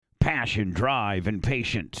passion, drive, and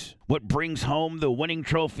patience. What brings home the winning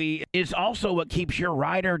trophy is also what keeps your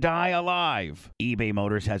ride or die alive. eBay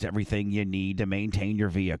Motors has everything you need to maintain your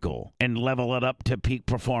vehicle and level it up to peak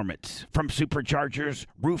performance. From superchargers,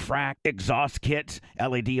 roof rack, exhaust kits,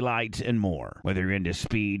 LED lights, and more. Whether you're into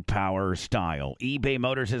speed, power, or style, eBay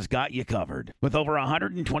Motors has got you covered. With over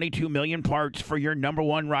 122 million parts for your number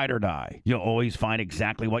one ride or die, you'll always find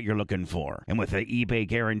exactly what you're looking for. And with the eBay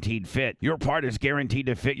Guaranteed Fit, your part is guaranteed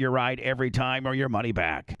to fit your ride every time or your money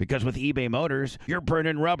back. Because with eBay Motors, you're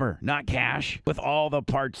burning rubber, not cash, with all the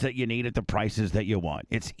parts that you need at the prices that you want.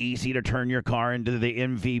 It's easy to turn your car into the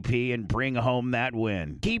MVP and bring home that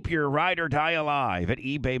win. Keep your ride or die alive at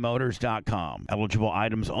ebaymotors.com. Eligible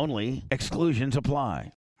items only. Exclusions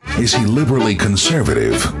apply. Is he liberally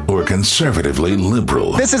conservative or conservatively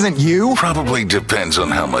liberal? This isn't you. Probably depends on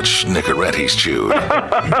how much Nicorette he's chewed.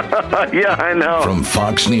 Yeah, I know. From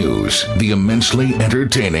Fox News, the immensely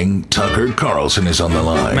entertaining Tucker Carlson is on the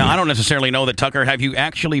line. Now, I don't necessarily know that, Tucker. Have you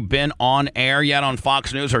actually been on air yet on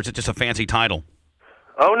Fox News, or is it just a fancy title?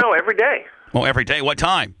 Oh, no, every day. Well, every day. What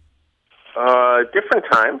time? Different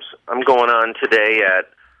times. I'm going on today at,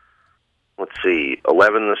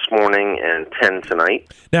 11 this morning and 10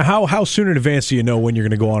 tonight. Now, how soon in advance do you know when you're going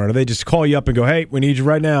to go on? Or do they just call you up and go, hey, we need you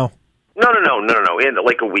right now? No.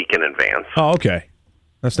 Like a week in advance. Oh, okay.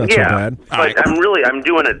 That's not so bad. But I'm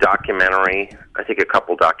doing a documentary. I think a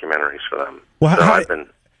couple documentaries for them. Well, So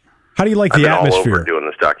how do you like the I've been atmosphere? all over doing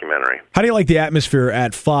this documentary. How do you like the atmosphere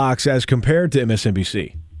at Fox as compared to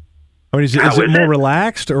MSNBC? I mean, is it How is more it?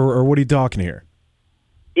 relaxed, or what are you talking here?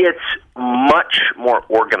 It's much more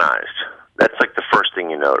organized. That's like the first thing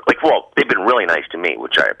you know. They've been really nice to me,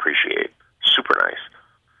 which I appreciate. Super nice.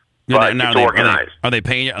 But it's organized. Are they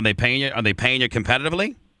paying you? Are they paying you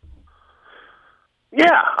competitively? Yeah,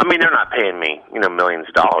 I mean they're not paying me, millions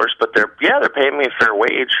of dollars, but they're paying me a fair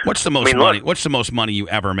wage. What's the most money? What's the most money you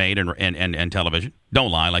ever made in television? Don't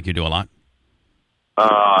lie, like you do a lot.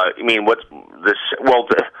 What's this? Well,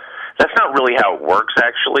 that's not really how it works.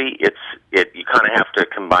 Actually, you kind of have to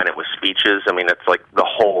combine it with speeches. I mean, it's like the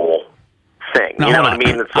whole thing. No, you know what I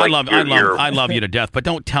mean? It's I love you to death, but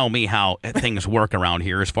don't tell me how things work around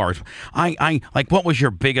here. As far as what was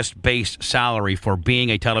your biggest base salary for being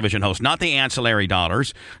a television host? Not the ancillary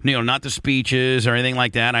dollars, not the speeches or anything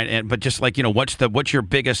like that. But just what's your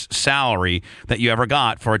biggest salary that you ever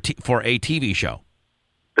got for a TV show?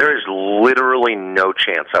 There is literally no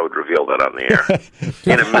chance I would reveal that on the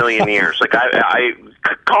air in a million years. Like, I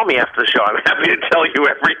call me after the show. I'm happy to tell you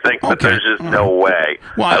everything, but there's just no way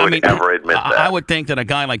I would ever admit that. I would think that a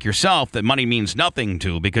guy like yourself that money means nothing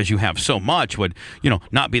to because you have so much would,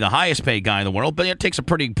 not be the highest paid guy in the world, but it takes a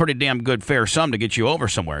pretty damn good fair sum to get you over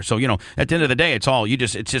somewhere. So, at the end of the day, it's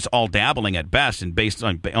just all dabbling at best and based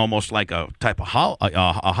on almost like a type of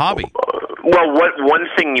a hobby. Well, one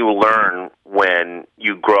thing you learn when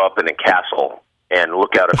you grow up in a castle and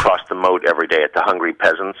look out across the moat every day at the hungry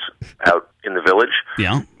peasants out in the village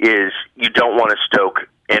is you don't want to stoke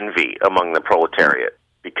envy among the proletariat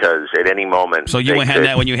because at any moment when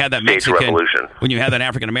you had that Mexican revolution. When you had that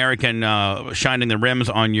African American shining the rims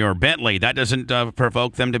on your Bentley, that doesn't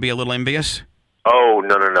provoke them to be a little envious? Oh,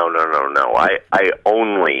 no. I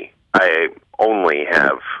only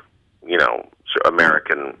have,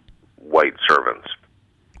 American white servants.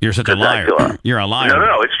 You're such a liar. You're a liar.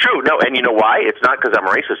 No, it's true. No, and you know why? It's not because I'm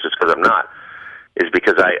racist. It's because I'm not. It's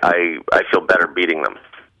because I feel better beating them.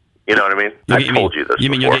 You know what I mean? I told you this. You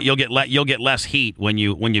mean before. you'll get less heat when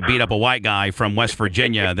you beat up a white guy from West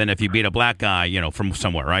Virginia than if you beat a black guy, from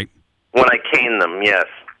somewhere, right? When I cane them, yes.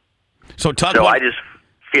 So I just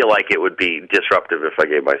feel like it would be disruptive if I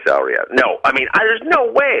gave my salary out. No, I mean, there's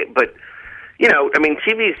no way, but.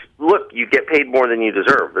 TV's, look, you get paid more than you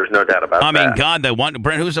deserve. There's no doubt about that. I mean, God,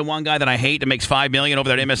 Brent, who's the one guy that I hate that makes $5 million over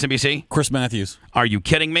there at MSNBC? Chris Matthews. Are you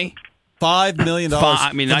kidding me? $5 million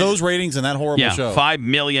for those ratings and that horrible show. $5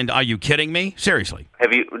 million. Are you kidding me? Seriously.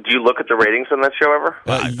 Do you look at the ratings on that show ever?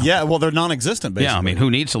 Yeah, well, they're non-existent, basically. Yeah, I mean,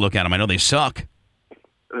 who needs to look at them? I know they suck.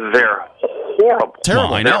 They're horrible. Terrible.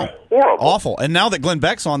 Well, I know. They're horrible. Awful. And now that Glenn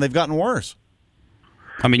Beck's on, they've gotten worse.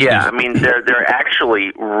 I mean, they're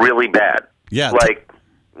actually really bad. Yeah.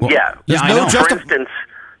 There's no for instance,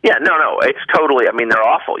 it's totally, they're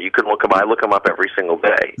awful. You can look them, I look them up every single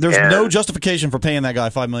day. There's no justification for paying that guy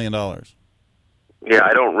 $5 million. Yeah,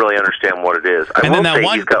 I don't really understand what it is.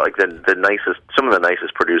 He's got like some of the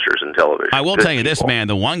nicest producers in television. I will tell you this, man.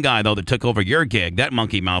 The one guy though that took over your gig, that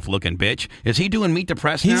monkey mouth looking bitch, is he doing Meet the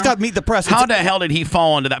Press now? He's got Meet the Press. How the hell did he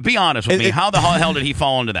fall into that? Be honest with me. How the hell did he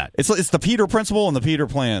fall into that? It's the Peter principle and the Peter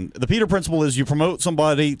plan. The Peter principle is you promote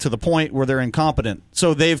somebody to the point where they're incompetent.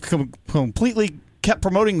 So they've completely kept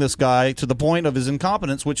promoting this guy to the point of his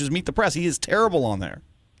incompetence, which is Meet the Press. He is terrible on there.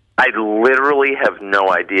 I literally have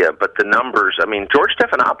no idea, but the numbers, I mean, George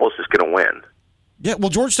Stephanopoulos is going to win. Yeah, well,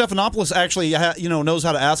 George Stephanopoulos actually, knows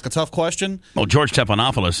how to ask a tough question. Well, George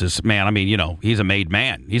Stephanopoulos is, man, I mean, he's a made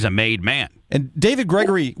man. He's a made man. And David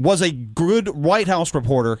Gregory was a good White House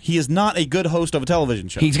reporter. He is not a good host of a television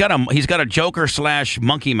show. He's got a Joker /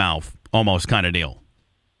 monkey mouth almost kind of deal.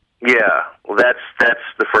 Yeah, well, that's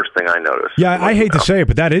the first thing I noticed. Yeah, I hate to say it,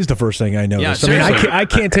 but that is the first thing I noticed. Yeah, I mean, I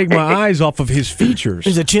can't take my eyes off of his features.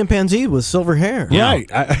 He's a chimpanzee with silver hair. Yeah.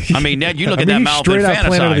 Right. I mean, Ned, you look at that mouth and straight out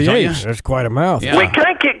Planet of the fantasize, Apes. There's quite a mouth. Yeah. Wait, can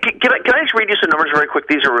I just read you some numbers very quick?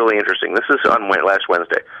 These are really interesting. This is on last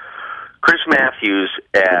Wednesday. Chris Matthews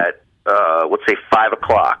at let's say 5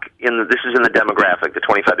 o'clock. This is in the demographic, the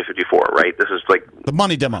 25 to 54, right? This is like the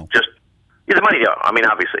money demo. The money demo. I mean,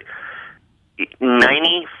 obviously,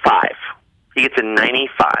 95. He gets a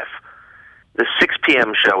 95. The 6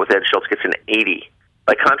 p.m. show with Ed Schultz gets an 80.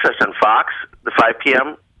 By contrast, on Fox, the 5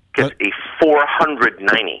 p.m. gets a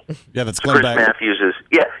 490. Yeah, that's so Glenn Chris Beck. Matthews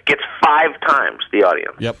gets 5 times the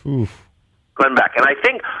audience. Yep. Oof. Glenn Beck, and I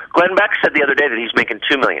think Glenn Beck said the other day that he's making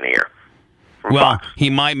 $2 million a year. Well, Fox. he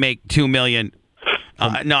might make $2 million.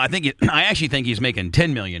 No, I actually think he's making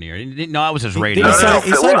 $10 million a year. No, that was his radio. No,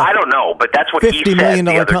 I don't know, but that's what he said $50 million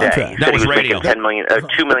the other contract. day. He That said was he was radio. making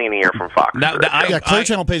 $2 million a year from Fox. Clear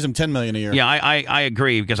Channel pays him $10 million a year. Yeah, I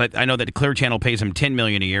agree because I know that Clear Channel pays him $10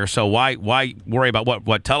 million a year. So why worry about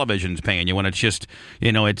what television's paying you when it's just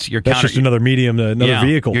it's your That's just another medium, another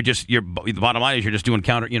vehicle. The bottom line is you're just doing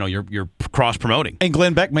you're cross promoting. And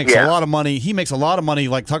Glenn Beck makes a lot of money. He makes a lot of money,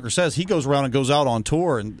 like Tucker says. He goes around and goes out on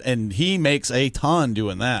tour, and he makes a ton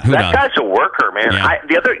doing that. That guy's a worker, man. Yeah.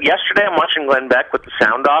 Yesterday, I'm watching Glenn Beck with the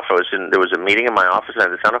sound off. There was a meeting in my office, and I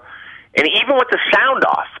had the sound off. And even with the sound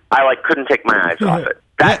off, I couldn't take my eyes off it.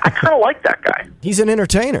 I kind of like that guy. He's an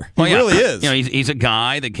entertainer. He really is. He's a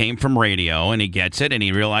guy that came from radio, and he gets it, and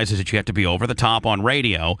he realizes that you have to be over the top on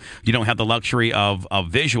radio. You don't have the luxury of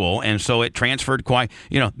visual, and so it transferred quite.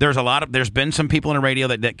 There's been some people in radio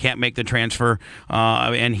that can't make the transfer,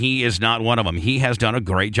 and he is not one of them. He has done a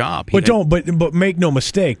great job. But make no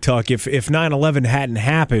mistake, Tuck. If 9/11 hadn't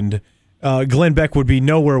happened, Glenn Beck would be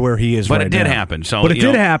nowhere where he is right now. But it did happen. So, but it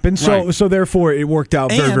did happen. So, right. so therefore, it worked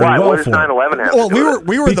out very, very why? well What does for him. 9/11 happen? Well,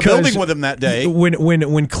 we were in the building with him that day.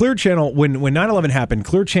 When Clear Channel when 9/11 happened,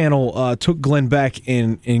 Clear Channel took Glenn Beck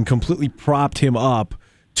and completely propped him up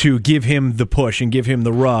to give him the push and give him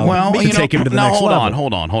the rub. Well, to take him to the next level.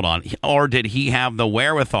 Hold on. Or did he have the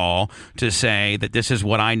wherewithal to say that this is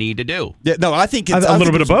what I need to do? Yeah, no, I think it's a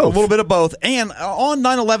little bit of both. A little bit of both. And on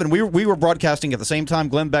 9/11, we were broadcasting at the same time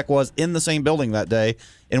Glenn Beck was in the same building that day,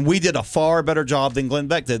 and we did a far better job than Glenn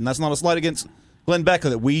Beck did. And that's not a slight against Glenn Beck,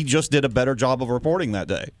 that we just did a better job of reporting that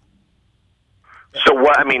day. So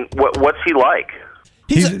what's he like?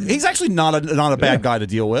 He's actually not a bad guy to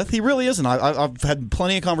deal with. He really isn't. I've had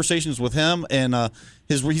plenty of conversations with him, and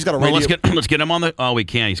he's got a radio. Let's get him on the. Oh, we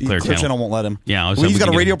can't. He's Clear Channel. Channel won't let him. Yeah, he's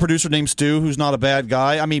got a radio producer named Stu, who's not a bad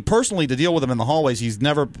guy. I mean, personally, to deal with him in the hallways, he's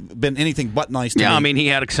never been anything but nice to me. Yeah, I mean, he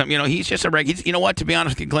had some. He's just a regular. You know what? To be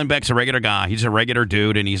honest, Glenn Beck's a regular guy. He's a regular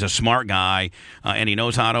dude, and he's a smart guy, and he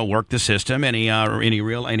knows how to work the system, and he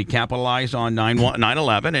capitalized on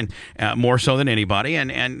 9/11, and more so than anybody.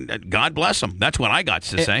 And God bless him. That's what I got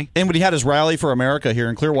to say. And when he had his rally for America here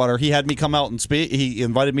in Clearwater, he had me come out and speak. He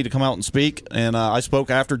invited me to come out and speak, and I spoke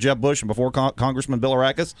after Jeb Bush and before Congressman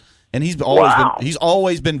Bilirakis, and he's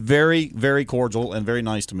always been very, very cordial and very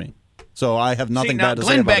nice to me. So I have nothing bad to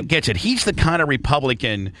say about Glenn Beck him. gets it. He's the kind of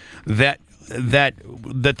Republican that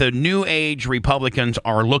the new age Republicans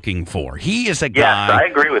are looking for. He is a guy. Yes, I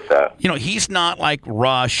agree with that. He's not like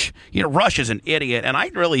Rush. Rush is an idiot, and I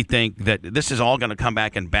really think that this is all going to come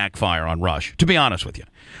back and backfire on Rush, to be honest with you.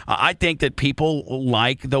 I think that people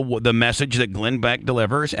like the message that Glenn Beck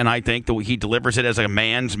delivers, and I think that he delivers it as a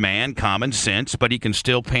man's man, common sense, but he can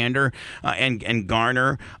still pander and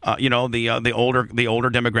garner, the older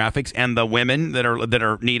demographics and the women that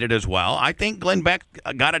are needed as well. I think Glenn Beck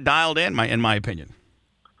got it dialed in my opinion.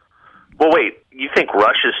 Well, wait. You think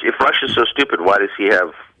if Rush is so stupid, why does he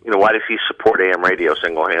have? Why does he support AM radio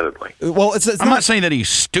single-handedly? Well, I'm not saying that he's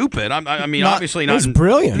stupid. I mean, obviously not. He's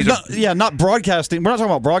brilliant. Not broadcasting. We're not talking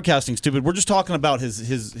about broadcasting stupid. We're just talking about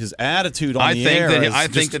his attitude on the air. I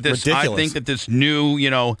think that this new,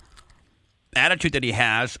 attitude that he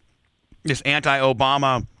has, this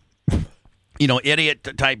anti-Obama,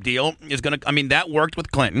 idiot type deal is going to. I mean, that worked with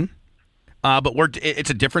Clinton. But it's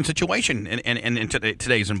a different situation in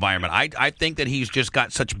today's environment. I think that he's just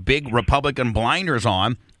got such big Republican blinders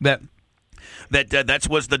on that that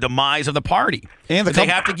was the demise of the party. And they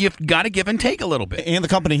have to got to give and take a little bit. And the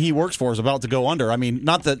company he works for is about to go under. I mean,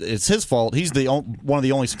 not that it's his fault. He's one of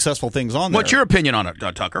the only successful things on there. What's your opinion on it,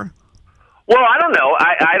 Tucker? Well, I don't know.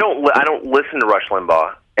 I don't listen to Rush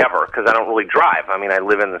Limbaugh ever because I don't really drive. I mean, I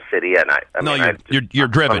live in the city, and you're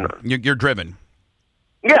driven. You're driven.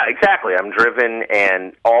 Yeah, exactly. I'm driven,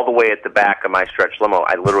 and all the way at the back of my stretch limo,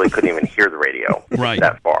 I literally couldn't even hear the radio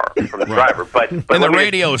that far from the driver. But and the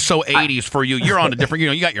radio is so 80s for you. You're on a different,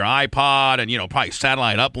 you got your iPod and, probably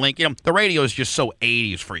satellite uplink. The radio is just so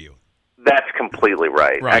 80s for you. That's completely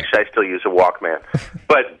right. Actually, I still use a Walkman.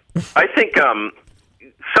 But I think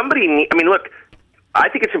look, I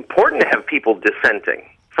think it's important to have people dissenting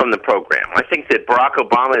from the program. I think that Barack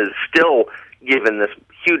Obama is still given this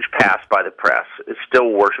huge pass by the press, is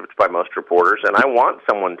still worshipped by most reporters, and I want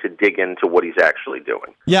someone to dig into what he's actually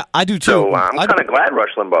doing. Yeah, I do too. So I'm kind of glad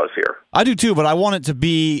Rush Limbaugh is here. I do too, but I want it to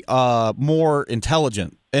be more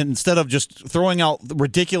intelligent instead of just throwing out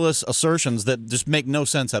ridiculous assertions that just make no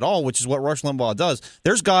sense at all, which is what Rush Limbaugh does.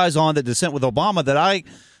 There's guys on that dissent with Obama that I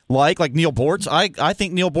like Neil Bortz. I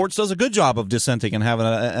think Neil Bortz does a good job of dissenting and having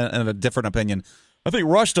a different opinion. I think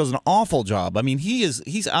Rush does an awful job. I mean,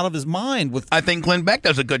 he's out of his mind with. I think Glenn Beck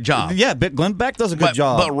does a good job. Yeah, Glenn Beck does a good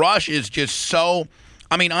job. But Rush is just so.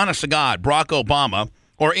 I mean, honest to God, Barack Obama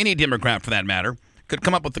or any Democrat for that matter could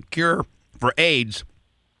come up with a cure for AIDS,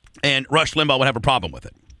 and Rush Limbaugh would have a problem with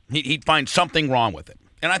it. He'd find something wrong with it,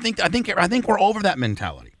 and I think we're over that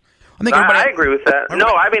mentality. I agree with that. No,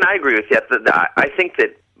 I mean I agree with you. I think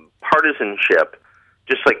that partisanship.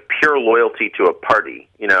 Just like pure loyalty to a party,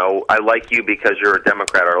 I like you because you're a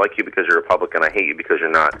Democrat, or I like you because you're a Republican. I hate you because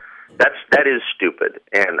you're not. That is stupid,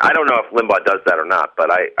 and I don't know if Limbaugh does that or not.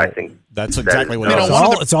 But I think that's exactly what he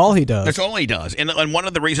does. It's all he does. That's all he does, and one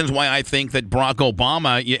of the reasons why I think that Barack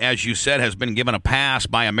Obama, as you said, has been given a pass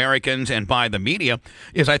by Americans and by the media,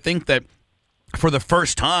 is I think that. For the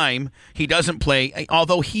first time, he doesn't play,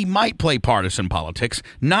 although he might play partisan politics,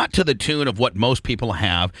 not to the tune of what most people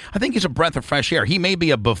have. I think he's a breath of fresh air. He may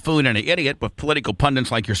be a buffoon and an idiot with political pundits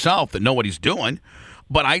like yourself that know what he's doing,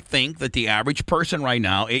 but I think that the average person right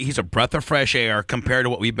now, he's a breath of fresh air compared to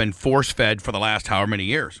what we've been force-fed for the last however many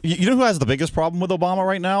years. You know who has the biggest problem with Obama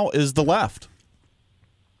right now is the left.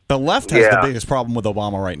 The left has the biggest problem with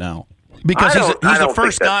Obama right now. Because he's the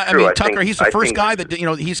first guy. I mean, Tucker, he's the first guy that,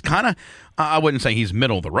 he's kind of, I wouldn't say he's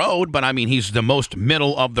middle of the road, but I mean, he's the most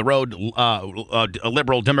middle of the road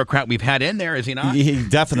liberal Democrat we've had in there, is he not? He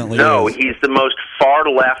definitely is. No, he's the most far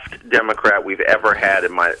left Democrat we've ever had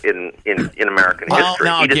in American history.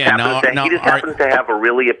 Now, he just happens to have a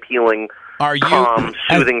really appealing, calm,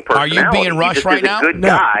 soothing personality. Are you being rushed right now? He's a good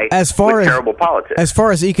guy as far with as terrible politics. As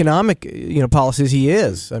far as economic policies, he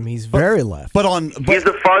is. I mean, he's very left. He's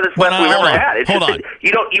the farthest left we've ever had.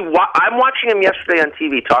 I'm watching him yesterday on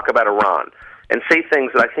TV talk about Iran and say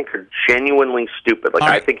things that I think are genuinely stupid. Like,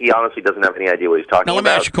 I think he honestly doesn't have any idea what he's talking about. Now, let me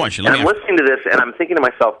ask you a question. I'm listening to this, and I'm thinking to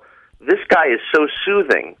myself, this guy is so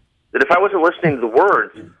soothing that if I wasn't listening to the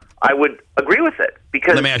words, I would agree with it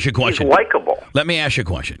because let me ask you a question. He's likable. Let me ask you a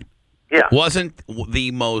question. Yeah. Wasn't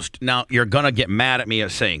the most... Now, you're going to get mad at me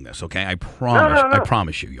at saying this, okay? I promise. No. I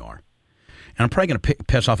promise you are. And I'm probably going to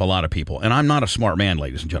piss off a lot of people. And I'm not a smart man,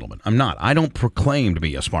 ladies and gentlemen. I'm not. I don't proclaim to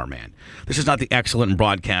be a smart man. This is not the excellent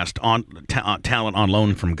broadcast talent on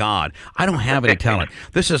loan from God. I don't have any talent.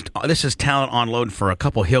 This is talent on loan for a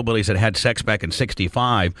couple hillbillies that had sex back in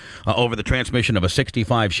 65 over the transmission of a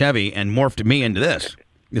 65 Chevy and morphed me into this.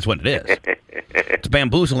 Is what it is. It's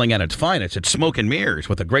bamboozling at its finest. It's smoke and mirrors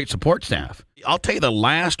with a great support staff. I'll tell you the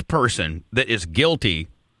last person that is guilty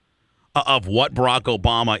of what Barack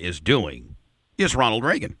Obama is doing is Ronald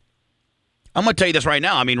Reagan. I'm going to tell you this right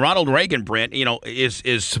now. I mean, Ronald Reagan, Brent,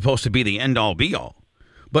 is supposed to be the end-all, be-all.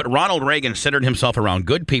 But Ronald Reagan centered himself around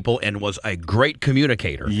good people and was a great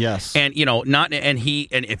communicator. Yes. And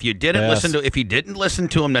if you didn't listen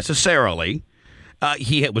to him necessarily,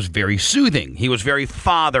 he was very soothing. He was very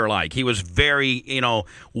father-like. He was very,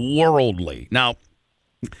 worldly. Now,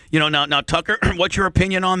 Tucker, what's your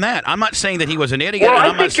opinion on that? I'm not saying that he was an idiot. Well,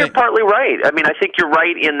 I think you're partly right. I mean, I think you're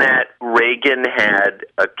right in that Reagan had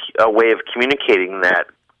a way of communicating that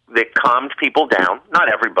calmed people down. Not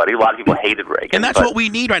everybody. A lot of people hated Reagan. And that's what we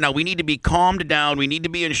need right now. We need to be calmed down. We need to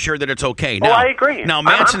be assured that it's okay. Now, I agree. Now,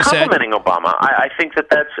 Manson I'm complimenting Obama. I think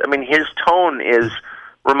his tone is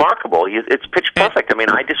remarkable. It's pitch perfect. I mean,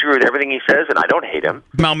 I disagree with everything he says, and I don't hate him.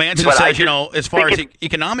 Now, Manson says, as far as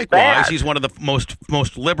economic-wise, he's one of the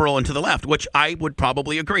most liberal and to the left, which I would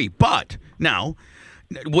probably agree. But now,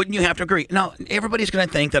 Wouldn't you have to agree? Now, everybody's going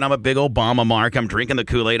to think that I'm a big Obama mark. I'm drinking the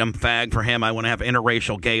Kool-Aid. I'm fag for him. I want to have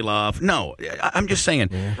interracial gay love. No, I'm just saying.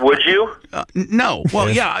 Yeah. Would you? No. Well,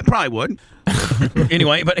 yeah, I probably would.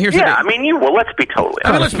 Anyway, but here's the deal. I mean, you will. Let's be totally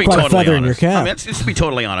honest. Let's be totally honest. Let's be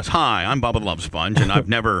totally honest. Hi, I'm Bubba the Love Sponge, and I've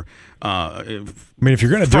never... I mean, if you're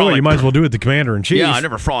going to do it, you might as well do it the Commander-in-Chief. Yeah, I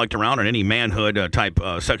never frolicked around on any manhood type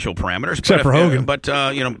sexual parameters. Except for Hogan. But,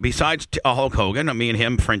 besides Hulk Hogan, me and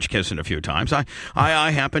him French kissing a few times,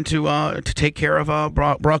 I happen to take care of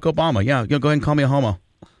Barack Obama. Yeah, go ahead and call me a homo.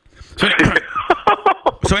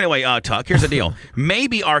 So anyway, Tuck, here's the deal.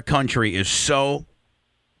 Maybe our country is so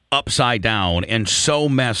upside down and so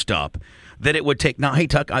messed up that it would take... Now, hey,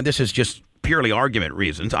 Tuck, this is just... purely argument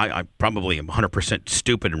reasons. I probably am 100%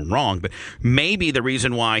 stupid and wrong, but maybe the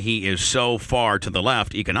reason why he is so far to the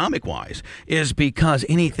left economic-wise is because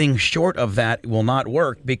anything short of that will not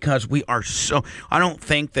work because we are so... I don't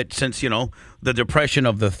think that since, the Depression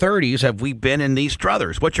of the 30s have we been in these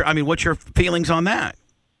struthers. What's your feelings on that?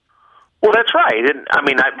 Well, that's right. And,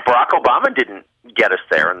 Barack Obama didn't get us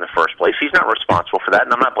there in the first place. He's not responsible for that,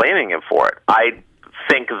 and I'm not blaming him for it. I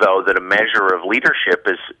think, though, that a measure of leadership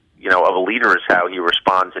is... of a leader is how he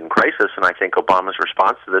responds in crisis, and I think Obama's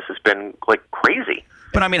response to this has been crazy.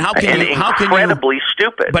 But how can you incredibly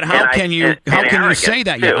stupid? But how can you say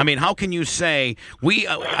that? Yeah, how can you say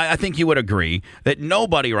I think you would agree that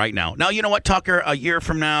nobody right now. Now, you know what, Tucker? A year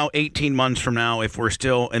from now, 18 months from now, if we're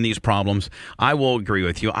still in these problems, I will agree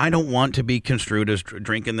with you. I don't want to be construed as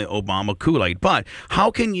drinking the Obama Kool-Aid. But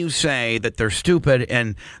how can you say that they're stupid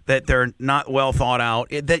and that they're not well thought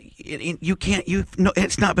out? You can't.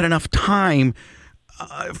 It's not been enough time.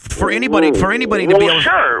 For anybody to be able.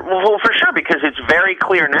 Sure. Well, for sure, because it's very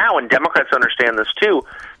clear now, and Democrats understand this too,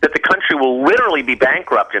 that the country will literally be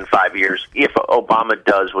bankrupt in 5 years if Obama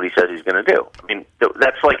does what he says he's going to do.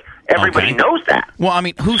 That's like everybody knows that. Well,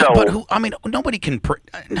 nobody can.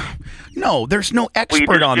 No, there's no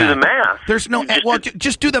expert on that. Do the math. There's no.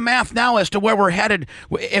 Just do the math now as to where we're headed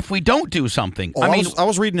if we don't do something. Well, I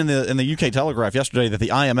was reading in the UK Telegraph yesterday that the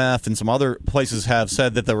IMF and some other places have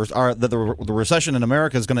said that the recession in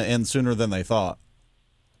America is going to end sooner than they thought.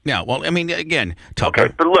 Yeah, well, again, Tucker.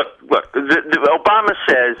 Okay, but look. Obama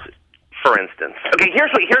says, for instance. Okay,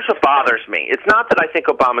 here's what bothers me. It's not that I think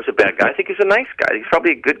Obama's a bad guy. I think he's a nice guy. He's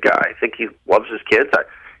probably a good guy. I think he loves his kids.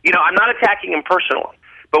 I'm not attacking him personally.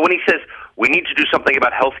 But when he says we need to do something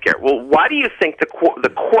about health care, well, why do you think the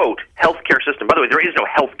quote health care system? By the way, there is no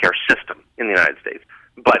health care system in the United States.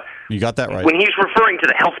 But you got that right. When he's referring to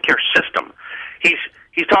the health care system,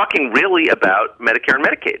 he's talking really about Medicare and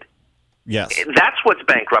Medicaid. Yes. That's what's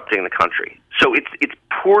bankrupting the country. So it's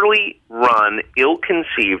poorly run,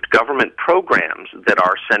 ill-conceived government programs that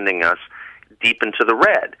are sending us deep into the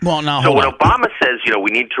red. Well, now, so when Obama says,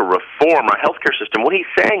 we need to reform our healthcare system, what he's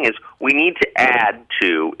saying is we need to add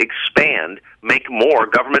to, expand, make more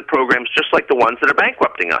government programs just like the ones that are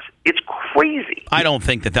bankrupting us. It's crazy. I don't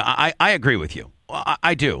think that I agree with you.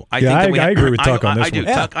 I do. I agree with Tuck on this one.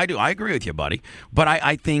 Tuck, I do. I agree with you, buddy. But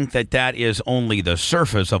I think that is only the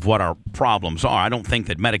surface of what our problems are. I don't think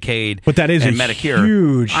that Medicaid but that is and a Medicare.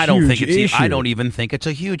 Huge, I don't think it's. Issue. I don't even think it's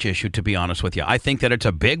a huge issue, to be honest with you. I think that it's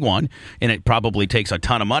a big one, and it probably takes a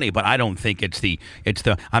ton of money. But I don't think it's the.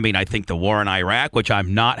 I think the war in Iraq, which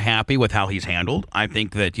I'm not happy with how he's handled. I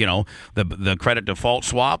think that the credit default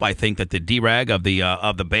swap. I think that the dereg of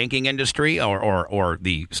the banking industry or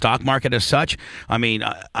the stock market as such.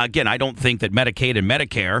 Again, I don't think that Medicaid and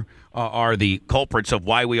Medicare are the culprits of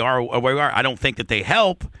why we are where we are. I don't think that they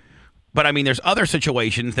help. But, there's other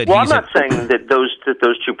situations that I'm not saying that those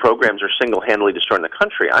two programs are single-handedly destroying the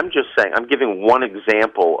country. I'm just saying I'm giving one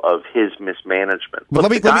example of his mismanagement.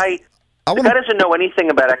 Look, the guy doesn't know anything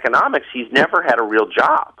about economics. He's never had a real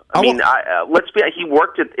job. He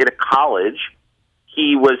worked at a college.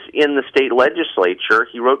 He was in the state legislature.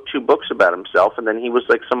 He wrote 2 books about himself, and then he was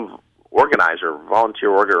like some organizer, volunteer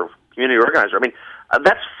community organizer.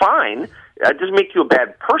 That's fine. It doesn't make you a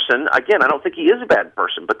bad person. Again, I don't think he is a bad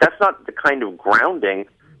person, but that's not the kind of grounding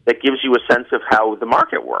that gives you a sense of how the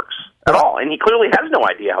market works at all. And he clearly has no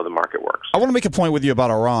idea how the market works. I want to make a point with you about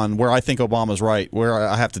Iran where I think Obama's right, where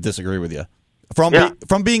I have to disagree with you.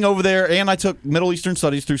 From being over there, and I took Middle Eastern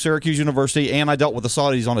Studies through Syracuse University, and I dealt with the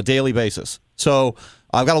Saudis on a daily basis. So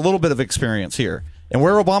I've got a little bit of experience here. And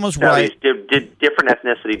where Obama's right... different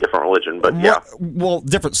ethnicity, different religion, but yeah. Well,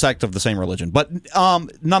 different sect of the same religion. But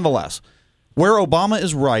nonetheless, where Obama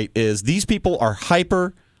is right is these people are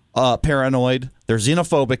hyper paranoid. They're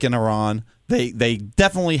xenophobic in Iran. They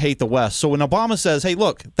definitely hate the West. So when Obama says, hey,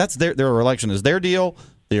 look, that's their election is their deal,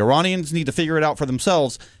 the Iranians need to figure it out for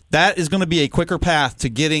themselves, that is going to be a quicker path to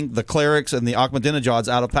getting the clerics and the Ahmadinejads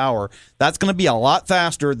out of power. That's going to be a lot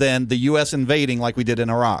faster than the U.S. invading like we did in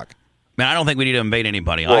Iraq. Man, I don't think we need to invade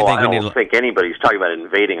anybody. Well, I don't think anybody's talking about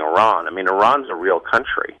invading Iran. I mean, Iran's a real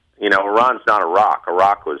country. Iran's not Iraq.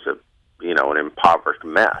 Iraq was an impoverished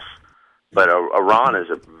mess. But Iran is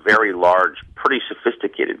a very large, pretty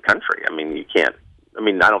sophisticated country. I mean,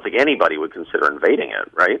 I don't think anybody would consider invading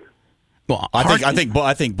it, right? Well,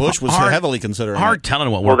 I think Bush was heavily considering. Hard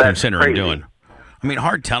telling what we're considering doing. I mean,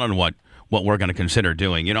 hard telling what we're going to consider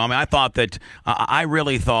doing. I thought that I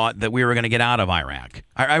really thought that we were going to get out of Iraq.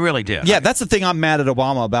 I really did. Yeah, that's the thing I'm mad at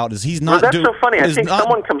Obama about is he's not. Well, that's so funny. I think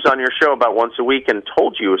someone comes on your show about once a week and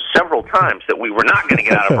told you several times that we were not going to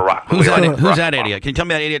get out of Iraq. Who's that idiot? Can you tell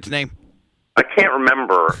me that idiot's name? I can't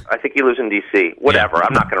remember. I think he lives in D.C. Whatever. Yeah.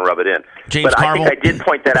 I'm not going to rub it in. James but Carville? I think I did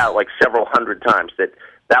point that out like several hundred times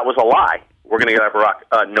that was a lie. We're going to get out of Iraq.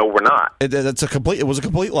 No, we're not. It was a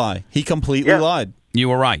complete lie. He completely lied. You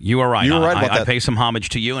were right. You were right. You were right about that. I'd pay some homage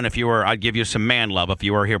to you, and I'd give you some man love if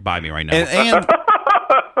you were here by me right now.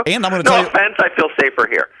 And I'm going to tell you. No offense, I feel safer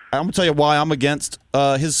here. I'm going to tell you why I'm against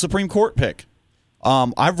his Supreme Court pick.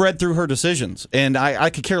 I've read through her decisions, and I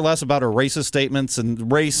could care less about her racist statements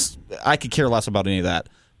and race. I could care less about any of that.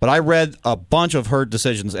 But I read a bunch of her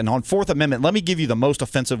decisions, and on Fourth Amendment, let me give you the most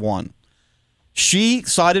offensive one. She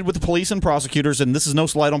sided with the police and prosecutors, and this is no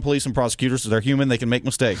slight on police and prosecutors. They're human. They can make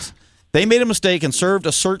mistakes. They made a mistake and served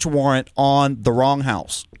a search warrant on the wrong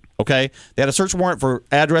house. Okay? They had a search warrant for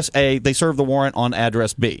address A. They served the warrant on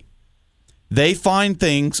address B. They find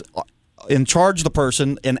things and charge the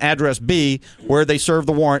person in address B where they served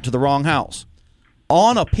the warrant to the wrong house.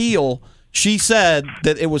 On appeal, she said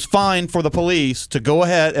that it was fine for the police to go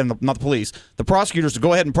ahead, and not the police, the prosecutors to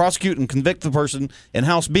go ahead and prosecute and convict the person in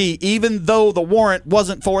House B, even though the warrant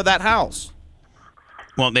wasn't for that house.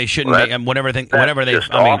 Well, they shouldn't be, and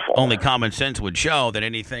only common sense would show that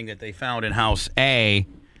anything that they found in House A,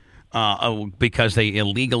 because they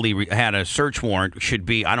illegally had a search warrant, should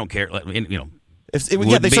be, I don't care,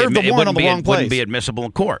 they served the warrant on the wrong place. Wouldn't be admissible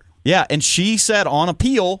in court. Yeah, and she said on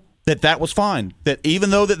appeal that was fine. That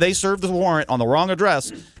even though that they served the warrant on the wrong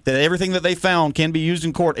address, that everything that they found can be used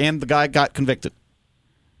in court, and the guy got convicted.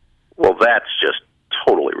 Well, that's just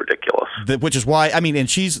totally ridiculous. Which is why, and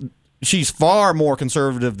she's far more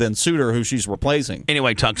conservative than Souter, who she's replacing.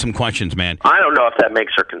 Anyway, Tuck, some questions, man. I don't know if that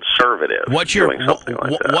makes her conservative. What's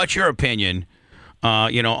your opinion,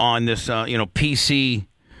 on this, PC,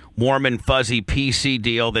 warm and fuzzy PC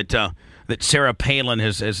deal that Sarah Palin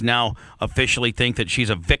has now officially think that she's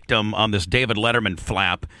a victim on this David Letterman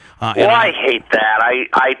flap? I hate that.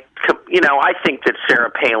 I think that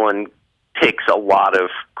Sarah Palin takes a lot of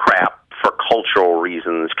crap for cultural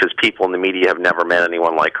reasons because people in the media have never met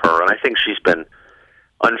anyone like her, and I think she's been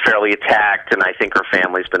unfairly attacked, and I think her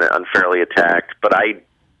family's been unfairly attacked. But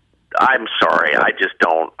I'm sorry, I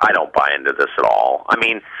don't buy into this at all.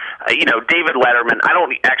 David Letterman, I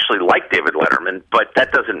don't actually like David Letterman, but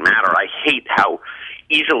that doesn't matter. I hate how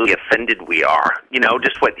easily offended we are.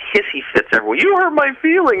 Just what hissy fits everywhere. You hurt my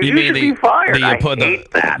feelings. You should be fired. I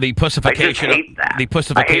hate that. The pussification. I just hate that. The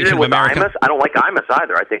pussification I hate it of with America. Imus. I don't like Imus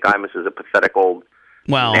either. I think Imus is a pathetic old.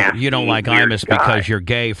 Well, nasty, you don't like Imus because you're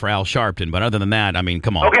gay for Al Sharpton, but other than that,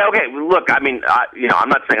 come on. Okay. Look, I'm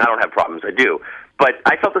not saying I don't have problems. I do, but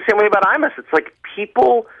I felt the same way about Imus. It's like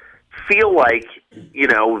people feel like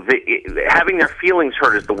having their feelings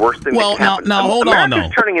hurt is the worst thing. Well, that can happen. now hold on though.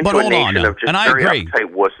 Turning into a nation of just and I very agree.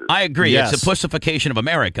 uptight wusses. I agree. Yes. It's a pussification of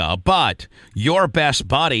America, but your best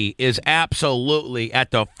buddy is absolutely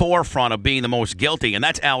at the forefront of being the most guilty, and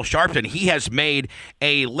that's Al Sharpton. He has made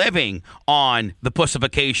a living on the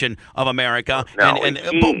pussification of America. No, and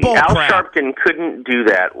Al Sharpton couldn't do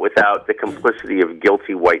that without the complicity of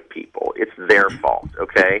guilty white people. It's their fault,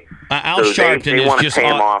 okay? Al Sharpton they want to pay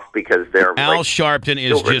him off because they're Al Sharpton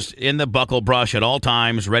is just in the buckle brush at all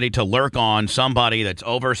times, ready to lurk on somebody that's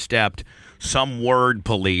overstepped some word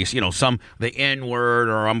police, the N-word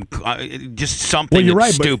or just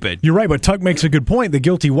something stupid. You're right, but Tuck makes a good point. The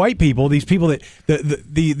guilty white people, these people that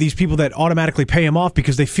these people that automatically pay him off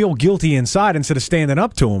because they feel guilty inside instead of standing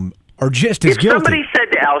up to him, are just as guilty. If somebody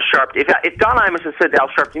said to Al Sharpton, if Don Imus had said to Al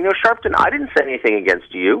Sharpton, Sharpton, I didn't say anything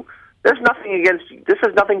against you. There's nothing against you. This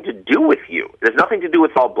has nothing to do with you. There's nothing to do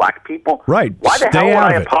with all black people. Right. Why the hell would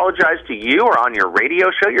I apologize to you or on your radio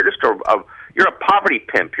show? You're You're a poverty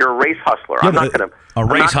pimp. You're a race hustler. Yeah, I'm not going to. A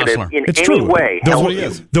race hustler. In it's any true. way That's help what you.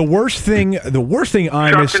 The worst thing Imus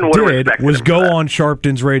Sharpton would've did respected was him go for that. on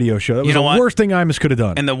Sharpton's radio show. That was the worst thing Imus could have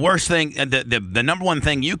done. And the worst thing, the number one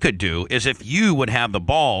thing you could do is if you would have the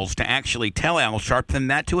balls to actually tell Al Sharpton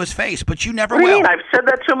that to his face, but you never What do you will. mean? I've said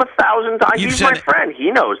that to him 1,000 times. You've He's said my it. friend.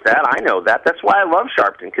 He knows that. I know that. That's why I love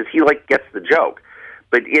Sharpton, because he gets the joke.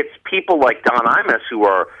 But it's people like Don Imus who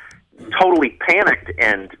are totally panicked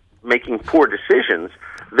and making poor decisions.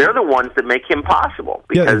 They're the ones that make him possible.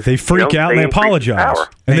 Because, they freak out and they apologize,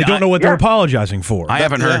 and they don't know what they're apologizing for. I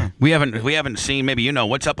haven't heard. We haven't seen. Maybe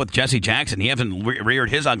what's up with Jesse Jackson. He hasn't reared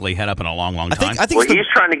his ugly head up in a long time. I think he's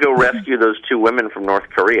trying to go rescue those 2 women from North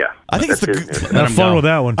Korea. I think That's it's Have fun with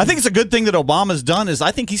that one. I think it's a good thing that Obama's done. Is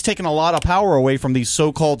I think he's taken a lot of power away from these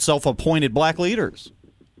so-called self-appointed black leaders.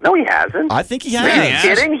 No, he hasn't. I think he has. Are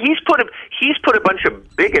you kidding? He's put a bunch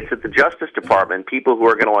of bigots at the Justice Department, people who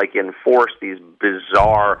are going to enforce these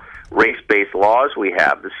bizarre race-based laws we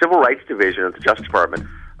have. The Civil Rights Division at the Justice Department,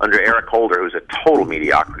 under Eric Holder, who's a total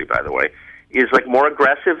mediocrity, by the way, is more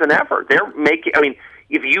aggressive than ever. They're making. I mean,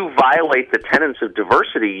 if you violate the tenets of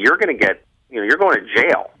diversity, you're going to get. You're going to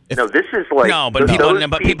jail. This is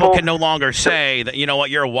people can no longer say that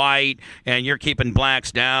you're white and you're keeping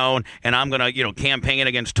blacks down, and I'm going to campaign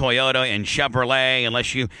against Toyota and Chevrolet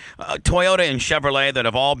unless you Toyota and Chevrolet that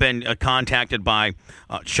have all been contacted by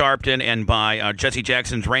Sharpton and by Jesse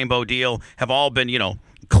Jackson's Rainbow Deal have all been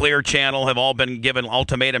Clear Channel have all been given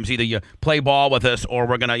ultimatums: either you play ball with us or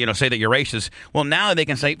we're going to say that you're racist. Well, now they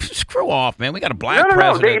can say, screw off, man. We got a black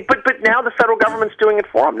president. But now the federal government's doing it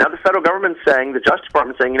for them. Now the federal government's saying, the Justice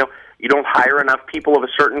Department's saying, you don't hire enough people of a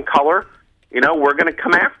certain color, we're going to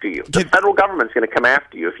come after you. The federal government's going to come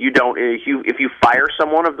after you. If you fire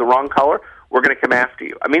someone of the wrong color, we're going to come after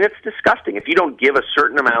you. I mean, it's disgusting. If you don't give a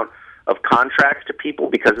certain amount of contracts to people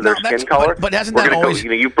because of their skin color, but hasn't that always?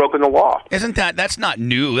 You've broken the law. That's not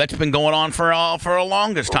new? That's been going on for a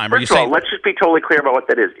longest time. First of all, let's just be totally clear about what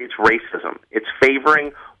that is. It's racism. It's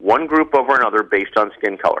favoring one group over another based on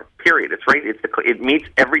skin color. Period. It's right. It meets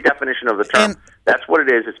every definition of the term. That's what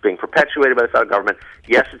it is. It's being perpetuated by the federal government.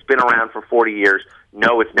 Yes, it's been around for 40 years.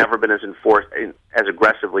 No, it's never been as enforced as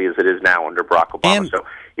aggressively as it is now under Barack Obama. So,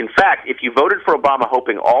 in fact, if you voted for Obama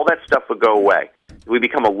hoping all that stuff would go away, we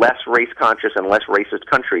become a less race-conscious and less racist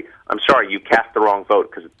country, I'm sorry, you cast the wrong vote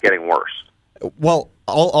because it's getting worse. Well,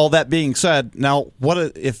 all that being said, now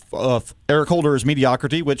what if Eric Holder is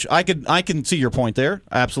mediocrity, which I can see your point there,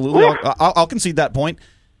 absolutely. I'll concede that point,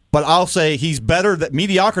 but I'll say he's better. That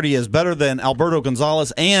mediocrity is better than Alberto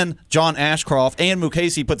Gonzalez and John Ashcroft and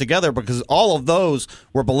Mukasey put together, because all of those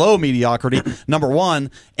were below mediocrity. Number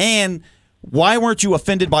one, and why weren't you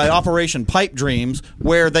offended by Operation Pipe Dreams,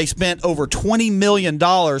 where they spent over $20 million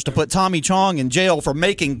to put Tommy Chong in jail for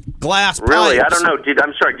making glass pipes? Really? I don't know.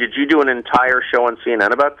 I'm sorry. Did you do an entire show on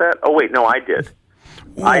CNN about that? Oh, wait. No, I did.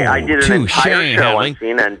 I did an entire show on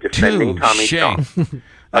CNN defending Tommy Chong.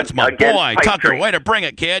 That's my boy, Tucker. Way to bring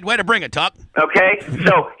it, kid. Way to bring it, Tuck. Okay,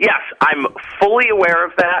 so yes, I'm fully aware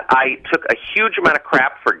of that. I took a huge amount of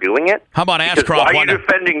crap for doing it. How about Ashcroft? Why are you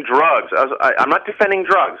defending drugs? I'm not defending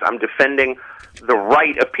drugs. I'm defending the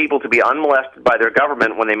right of people to be unmolested by their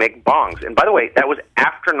government when they make bongs. And by the way, that was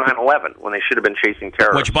after 9/11 when they should have been chasing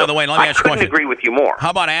terrorists. Which, by the way, let me ask you a question. I couldn't agree with you more.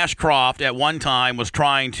 How about Ashcroft at one time was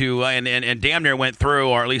trying to, and damn near went through,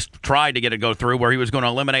 or at least tried to get it go through, where he was going to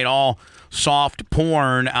eliminate all soft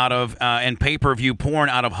porn out of and pay-per-view porn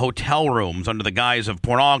out of hotel rooms under the guise of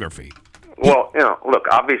pornography. Well, look,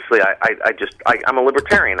 obviously I'm a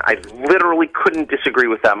libertarian. I literally couldn't disagree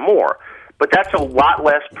with that more. But that's a lot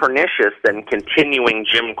less pernicious than continuing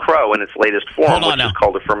Jim Crow in its latest form, which is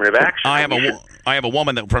called affirmative action. I have a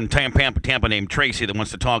woman from Tampa named Tracy that wants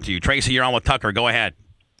to talk to you. Tracy, you're on with Tucker. Go ahead.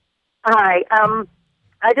 Hi.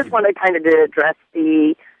 I just wanted kind of to address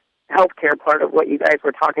the healthcare part of what you guys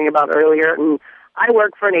were talking about earlier. And I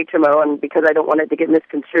work for an HMO, and because I don't want it to get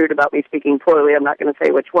misconstrued about me speaking poorly, I'm not going to say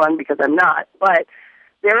which one because I'm not. But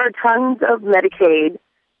there are tons of Medicaid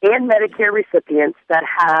and Medicare recipients that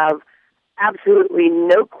have absolutely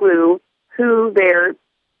no clue who their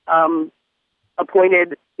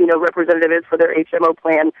appointed, representative is for their HMO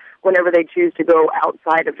plan whenever they choose to go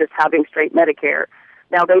outside of just having straight Medicare.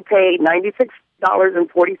 Now, they pay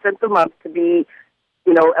 $96.40 a month to be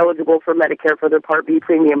eligible for Medicare for their Part B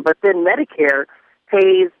premium. But then Medicare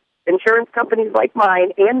pays insurance companies like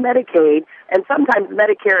mine and Medicaid, and sometimes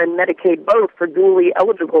Medicare and Medicaid both for dually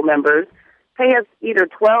eligible members, pay us either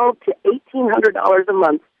 $1,200 to $1,800 a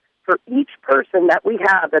month for each person that we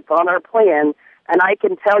have that's on our plan. And I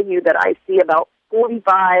can tell you that I see about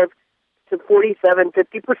 45 to 47,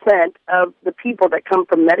 50% of the people that come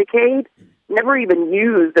from Medicaid never even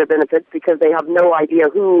use their benefits because they have no idea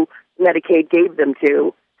who Medicaid gave them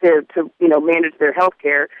to manage their health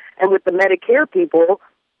care. And with the Medicare people,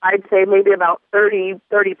 I'd say maybe about 35%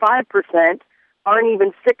 aren't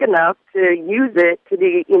even sick enough to use it to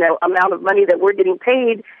the, amount of money that we're getting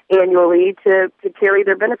paid annually to carry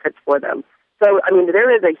their benefits for them. So, I mean,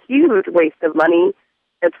 there is a huge waste of money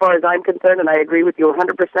as far as I'm concerned, and I agree with you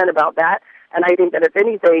 100% about that. And I think that if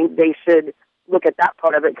anything, they should look at that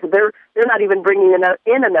part of it, because they're not even bringing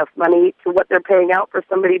in enough money to what they're paying out for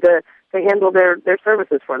somebody to handle their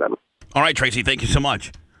services for them. All right, Tracy, thank you so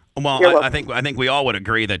much. Well, I think we all would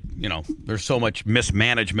agree that, there's so much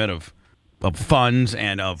mismanagement of funds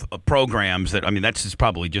and of programs that, I mean, that's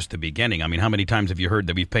probably just the beginning. I mean, how many times have you heard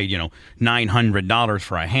that we've paid, $900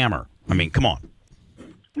 for a hammer? I mean, come on.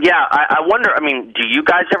 Yeah, I wonder, I mean, do you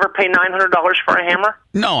guys ever pay $900 for a hammer?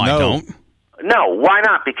 No, I don't. No, why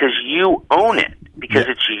not? Because you own it. Because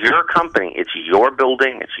it's your company, it's your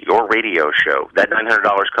building, it's your radio show. That $900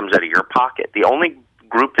 comes out of your pocket. The only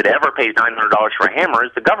group that ever pays $900 for a hammer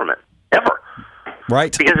is the government, ever.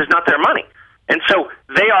 Right. Because it's not their money. And so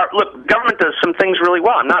government does some things really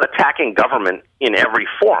well. I'm not attacking government in every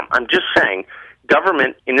form. I'm just saying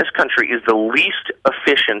government in this country is the least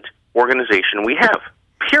efficient organization we have,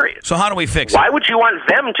 period. So how do we fix it? Why would you want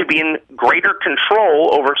them to be in greater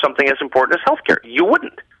control over something as important as healthcare? You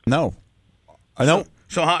wouldn't. No. I don't.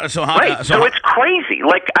 So it's crazy.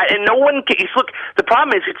 And no one. Look, the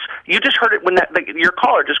problem is, you just heard it when your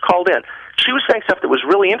caller just called in. She was saying stuff that was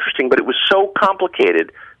really interesting, but it was so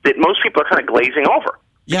complicated that most people are kind of glazing over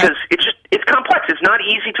because it's complex. It's not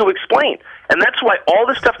easy to explain, and that's why all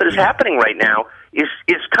the stuff that is happening right now is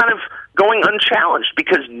kind of going unchallenged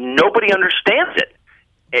because nobody understands it.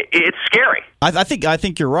 It's scary. I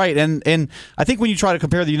think you're right, and I think when you try to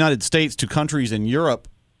compare the United States to countries in Europe,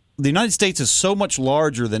 the United States is so much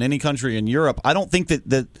larger than any country in Europe. I don't think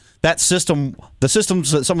that system, the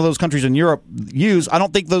systems that some of those countries in Europe use, I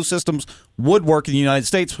don't think those systems would work in the United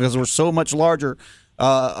States because we're so much larger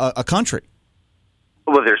a country.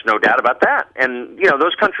 Well, there's no doubt about that. And,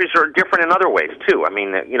 those countries are different in other ways, too. I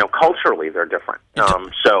mean, culturally they're different.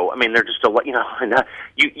 So, I mean, they're just,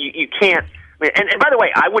 you can't. And by the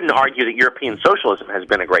way, I wouldn't argue that European socialism has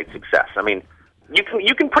been a great success. I mean,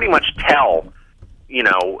 you can pretty much tell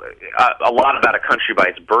a lot about a country by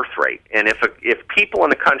its birth rate. And if people in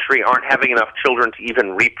the country aren't having enough children to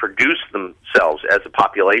even reproduce themselves as a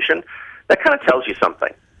population, that kind of tells you something.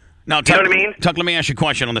 Now, you know what I mean? Tuck, let me ask you a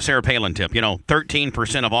question on the Sarah Palin tip.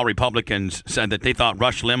 13% of all Republicans said that they thought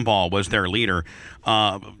Rush Limbaugh was their leader.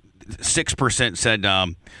 6% said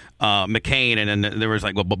McCain, and then there was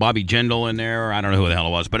Bobby Jindal in there, or I don't know who the hell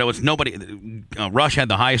it was, but it was nobody. Rush had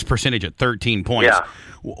the highest percentage at 13 points. Yeah.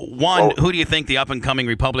 One, who do you think the up-and-coming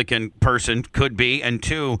Republican person could be? And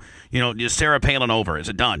two, is Sarah Palin over? Is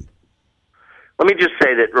it done? Let me just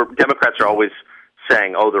say that Democrats are always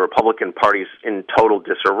saying, the Republican Party's in total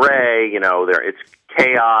disarray, it's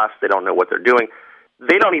chaos, they don't know what they're doing.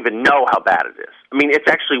 They don't even know how bad it is. I mean, it's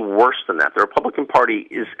actually worse than that. The Republican Party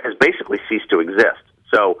has basically ceased to exist.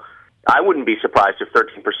 So I wouldn't be surprised if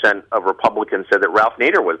 13% of Republicans said that Ralph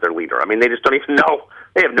Nader was their leader. I mean, they just don't even know.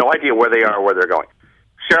 They have no idea where they are or where they're going.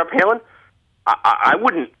 Sarah Palin, I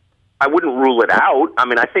wouldn't rule it out. I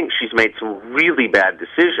mean, I think she's made some really bad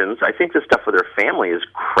decisions. I think the stuff with her family is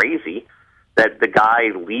crazy. That the guy,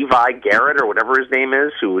 Levi Garrett, or whatever his name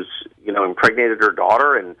is, who was, impregnated her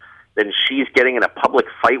daughter, and then she's getting in a public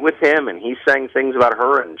fight with him, and he's saying things about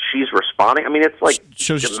her, and she's responding. I mean, it's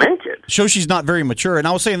demented. Shows she's not very mature. And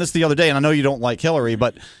I was saying this the other day, and I know you don't like Hillary,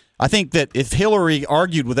 but I think that if Hillary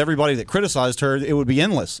argued with everybody that criticized her, it would be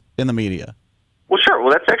endless in the media. Well, sure.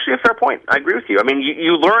 Well, that's actually a fair point. I agree with you. I mean,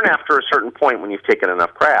 you learn after a certain point when you've taken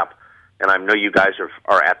enough crap, and I know you guys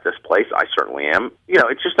are at this place. I certainly am.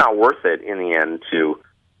 It's just not worth it in the end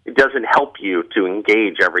it doesn't help you to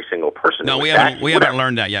engage every single person. No, we haven't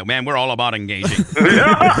learned that yet, man. We're all about engaging. Go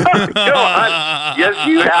on. Yes,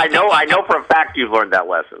 you. I know for a fact you've learned that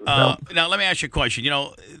lesson. So. Now, let me ask you a question.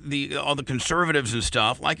 All the conservatives and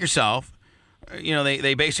stuff, like yourself,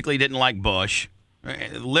 they basically didn't like Bush.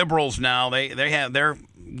 Liberals now, they're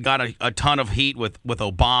got a ton of heat with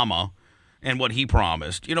Obama and what he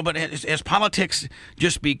promised, but has politics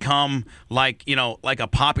just become like a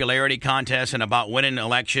popularity contest and about winning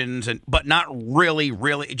elections, but not really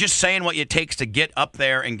just saying what it takes to get up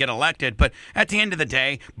there and get elected? But at the end of the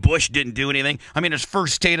day, Bush didn't do anything. I mean, his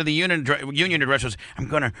first State of the Union address was, "I'm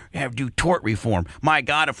going to do tort reform." My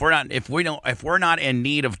God, if we're not in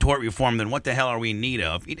need of tort reform, then what the hell are we in need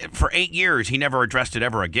of? For 8 years, he never addressed it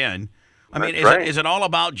ever again. I mean, is it all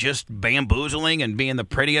about just bamboozling and being the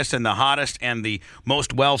prettiest and the hottest and the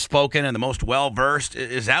most well-spoken and the most well-versed?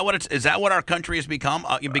 Is that what our country has become?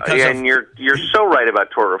 And you're so right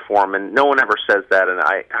about tort reform, and no one ever says that, and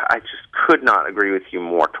I just could not agree with you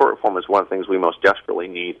more. Tort reform is one of the things we most desperately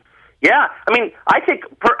need. Yeah, I think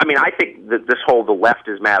that this whole the left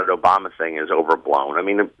is mad at Obama thing is overblown. I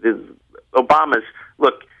mean,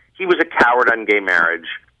 look, he was a coward on gay marriage.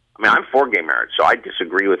 I mean, I'm for gay marriage, so I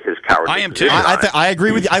disagree with his cowardly I am too. I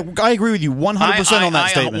agree with you. I agree with you 100% on that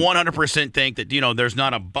statement. I 100% think that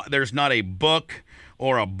there's not a book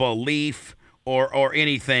or a belief or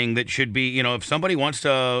anything that should be. If somebody wants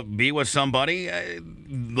to be with somebody,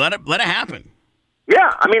 let it happen. Yeah,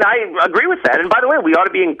 I agree with that. And by the way, we ought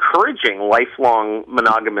to be encouraging lifelong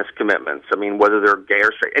monogamous commitments. I mean, whether they're gay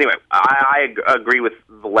or straight. Anyway, I agree with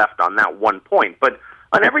the left on that one point, but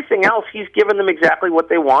on everything else, he's given them exactly what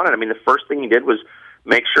they wanted. I mean, the first thing he did was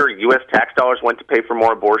make sure U.S. tax dollars went to pay for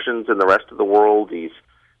more abortions than the rest of the world. He's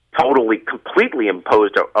completely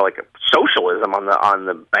imposed a socialism on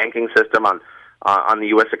the banking system, on the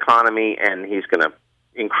U.S. economy, and he's going to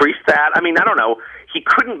increase that. I mean, I don't know. He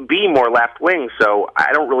couldn't be more left-wing, so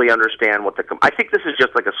I don't really understand what I think this is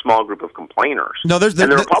just like a small group of complainers. No, the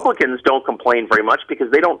Republicans don't complain very much because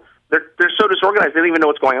they're so disorganized, they don't even know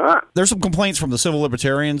what's going on. There's some complaints from the civil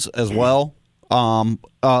libertarians as well.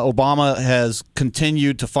 Obama has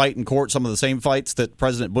continued to fight in court some of the same fights that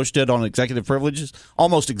President Bush did on executive privileges,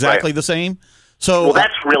 almost exactly the same. So, that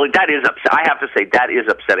is upsetting. I have to say that is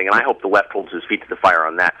upsetting, and I hope the left holds his feet to the fire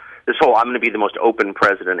on that. This whole I'm going to be the most open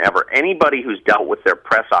president ever. Anybody who's dealt with their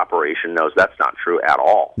press operation knows that's not true at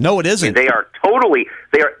all. No, it isn't. They are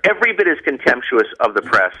every bit as contemptuous of the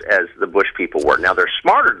press as the Bush people were. Now, they're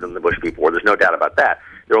smarter than the Bush people were. There's no doubt about that.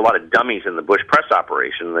 There were a lot of dummies in the Bush press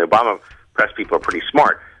operation. The Obama press people are pretty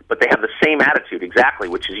smart, but they have the same attitude exactly,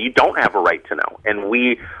 which is you don't have a right to know. And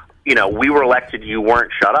we were elected, you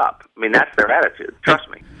weren't, shut up. I mean, that's their attitude. Trust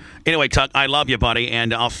me. Anyway, Tuck, I love you, buddy,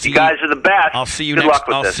 and I'll see you. You guys are the best. I'll see you Good next.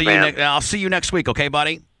 luck with this, man. I'll see you next week, okay,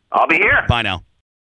 buddy? I'll be here. Bye now.